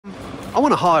I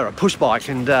want to hire a push bike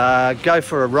and go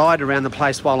for a ride around the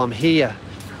place while I'm here.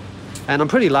 And I'm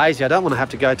pretty lazy. I don't want to have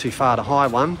to go too far to hire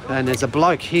one. And there's a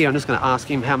bloke here. I'm just going to ask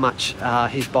him how much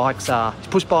his bikes are. His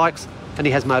push bikes, and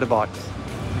he has motorbikes.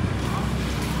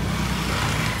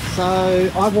 So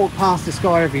I walk past this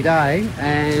guy every day,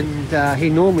 and he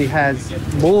normally has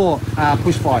more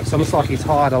push bikes. So it looks like he's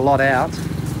hired a lot out.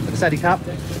 Sadie Cup,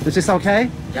 is this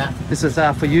okay? Yeah. This is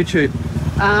for YouTube.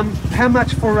 How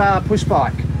much for a push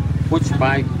bike? Push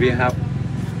bike we have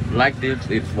like this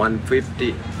is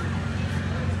 150.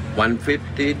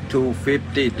 150,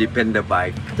 250, depend the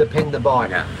bike. Depend the bike.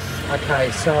 Yeah. Okay,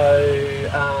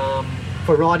 so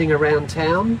for riding around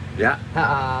town, Yeah.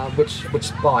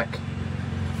 Which bike?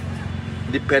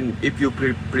 Depend if you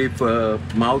prefer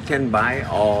mountain bike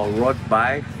or road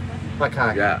bike.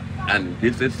 Okay. Yeah. And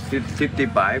this is city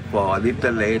bike for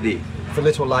little lady. For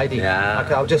little lady. Yeah.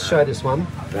 Okay, I'll just show this one.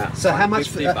 Yeah. So how much?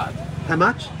 150 baht. How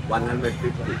much?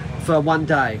 150. For one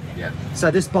day. Yeah. So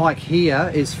this bike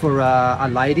here is for a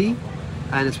lady,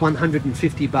 and it's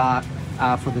 150 baht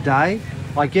for the day.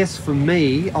 I guess for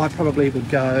me, I probably would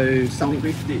go something.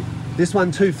 250. This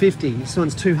one 250. This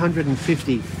one's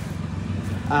 250.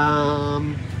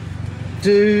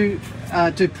 Do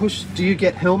you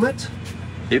get helmet?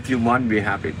 If you want, we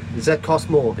have it. Does that cost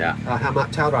more? Yeah. How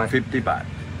much? How right? 50 baht.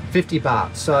 50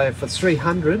 baht. So for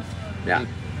 300. Yeah.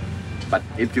 But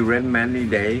if you rent many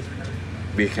days,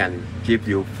 we can give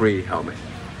you free helmet.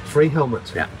 Free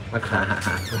helmet. Yeah.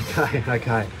 Okay.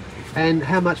 Okay. And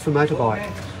how much for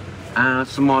motorbike?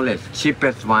 Smallest,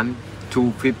 cheapest one,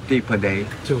 250 per day.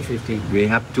 250. We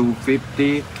have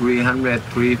 250, 300,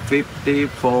 350,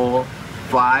 4,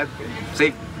 5,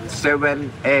 6,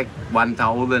 7, 8,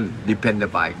 1,000, depend the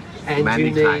bike. And many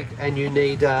you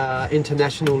need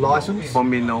international license? For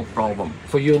me, no problem.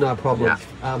 For you, no problem.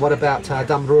 Yeah. What about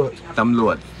Damrut? ตำร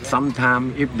วจ sometimes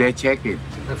if they check it,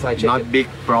 If they check not it. big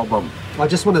problem. I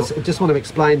just want to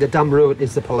explain the Damrut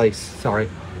is the police. Sorry.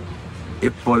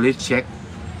 If police check,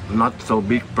 not so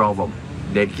big problem.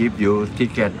 They give you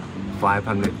ticket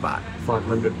 500 baht.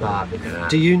 500 baht. Yeah.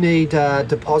 Do you need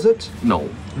deposit? No.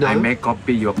 No? I make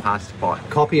copy your passport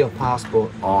Copy of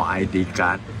passport. or ID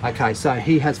card. Okay, so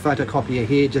he has photocopier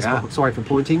here. Just Yeah. sorry for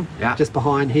pointing. Yeah. Just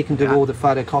behind, he can do Yeah. all the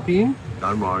photocopying,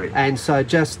 Don't worry. and so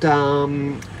just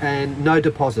and no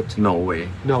deposit. No way.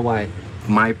 No way.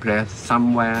 My place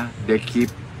somewhere they keep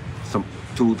some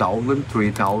 2,000,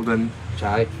 3,000,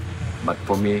 Jay, but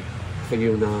for me, for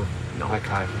you, no. No.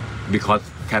 Okay. because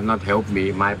cannot help me.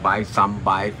 My bike, some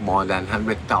bike more than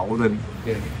 100,000,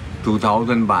 Yeah.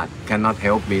 2,000 baht cannot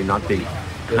help me. Nothing.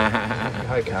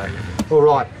 Okay. All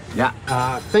right. Yeah.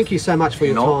 Thank you so much for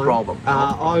your No time. problem.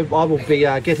 I will be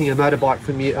getting a motorbike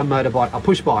from you. A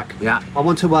push bike. Yeah. I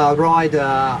want to ride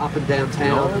up and down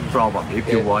town. No problem if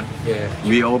you Yeah. want. Yeah.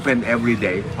 We open every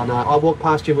day. I know. I walk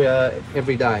past you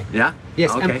every day. Yeah.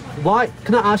 Yes. Okay. And why?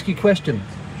 Can I ask you a question?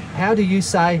 How do you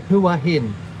say Hua Hin?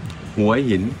 Hua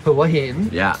Hin. Hua Hin.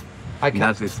 Yeah. Okay.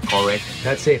 That is correct.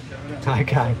 That's it.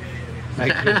 Okay.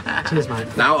 Thank you. Cheers, mate.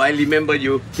 Now I remember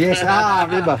you. Yes. I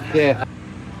remember. Yeah.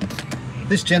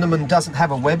 This gentleman doesn't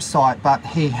have a website, but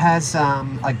he has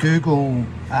a Google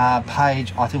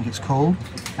page, I think it's called,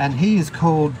 and he is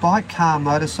called Bike Car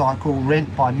Motorcycle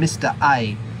Rent by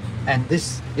Mr.A, and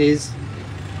this is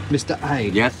Mr.A.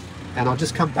 Yes. And I'll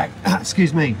just come back.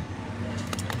 Excuse me.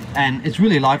 And it's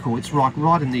really local. It's right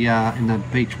in the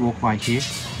beach walkway here.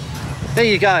 There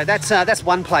you go. That's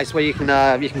one place where you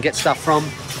can get stuff from.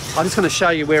 I'm just going to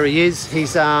show you where he is.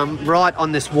 He's right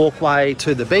on this walkway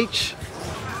to the beach.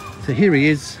 So here he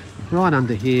is, right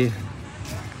under here,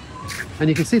 and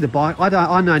you can see the bike.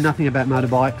 I know nothing about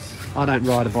motorbikes. I don't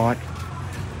ride a bike,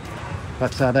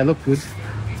 but they look good.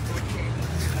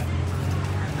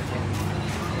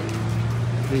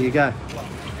 There you go,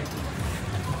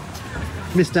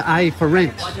 Mr.A for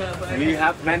rent. We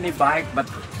have many bikes, but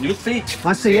you see.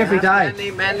 I see every day.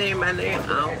 Many.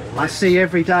 I see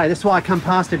every day. That's why I come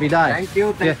past every day. Thank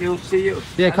you. See you.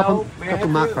 Yeah, Hello, may I couple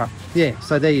help Makra. Yeah,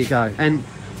 so there you go. And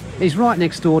he's right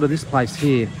next door to this place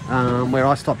here, where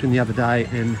I stopped in the other day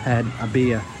and had a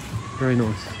beer. Very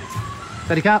nice.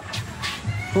 Ready, Cup?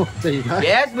 Oh, there you go.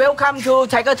 Yes, welcome to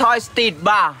Tiger Toy Street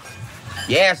Bar.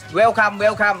 Yes, welcome.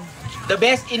 The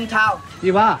best in town.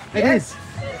 You are. It is.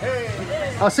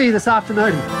 I'll see you this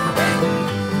afternoon.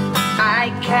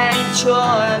 I can't show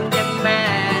them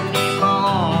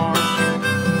anymore.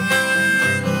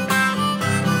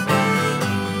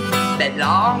 The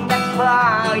long that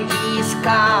cloud is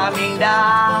coming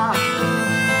down.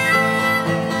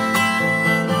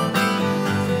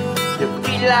 You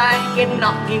feel like you're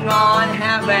knocking on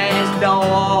heaven's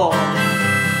door.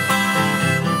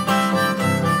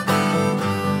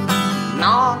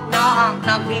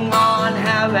 knocking on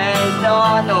heaven's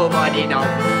door. Nobody knows.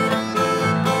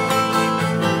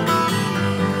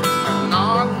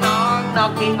 Knock, knock,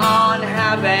 knocking on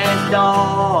heaven's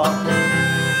door.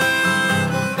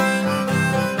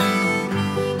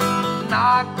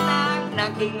 Knock, knock,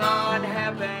 knocking on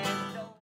heaven's door.